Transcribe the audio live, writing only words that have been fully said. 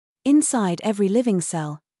Inside every living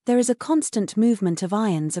cell, there is a constant movement of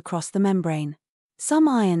ions across the membrane. Some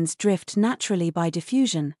ions drift naturally by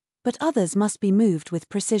diffusion, but others must be moved with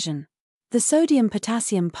precision. The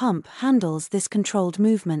sodium-potassium pump handles this controlled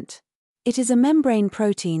movement. It is a membrane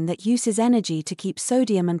protein that uses energy to keep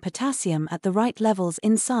sodium and potassium at the right levels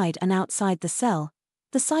inside and outside the cell.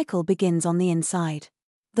 The cycle begins on the inside.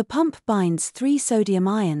 The pump binds 3 sodium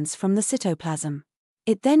ions from the cytoplasm.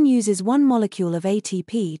 It then uses one molecule of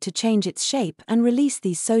ATP to change its shape and release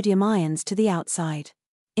these sodium ions to the outside.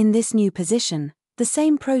 In this new position, the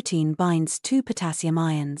same protein binds 2 potassium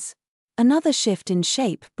ions. Another shift in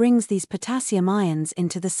shape brings these potassium ions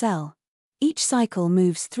into the cell. Each cycle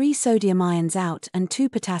moves 3 sodium ions out and 2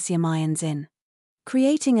 potassium ions in,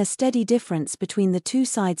 creating a steady difference between the two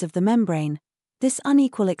sides of the membrane. This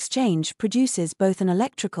unequal exchange produces both an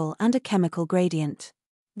electrical and a chemical gradient.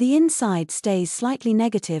 The inside stays slightly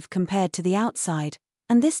negative compared to the outside,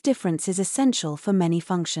 and this difference is essential for many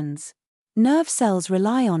functions. Nerve cells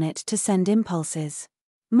rely on it to send impulses.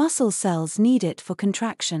 Muscle cells need it for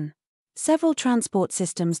contraction. Several transport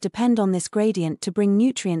systems depend on this gradient to bring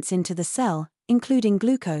nutrients into the cell, including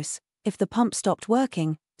glucose. If the pump stopped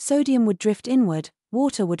working, sodium would drift inward,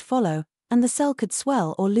 water would follow, and the cell could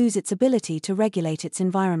swell or lose its ability to regulate its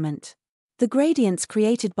environment. The gradients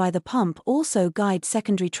created by the pump also guide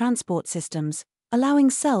secondary transport systems, allowing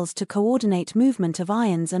cells to coordinate movement of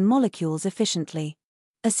ions and molecules efficiently.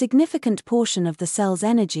 A significant portion of the cell's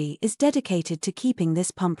energy is dedicated to keeping this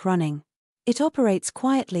pump running. It operates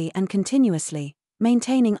quietly and continuously,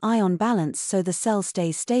 maintaining ion balance so the cell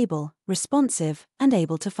stays stable, responsive, and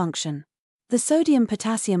able to function. The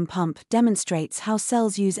sodium-potassium pump demonstrates how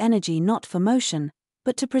cells use energy not for motion,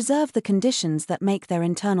 but to preserve the conditions that make their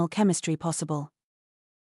internal chemistry possible.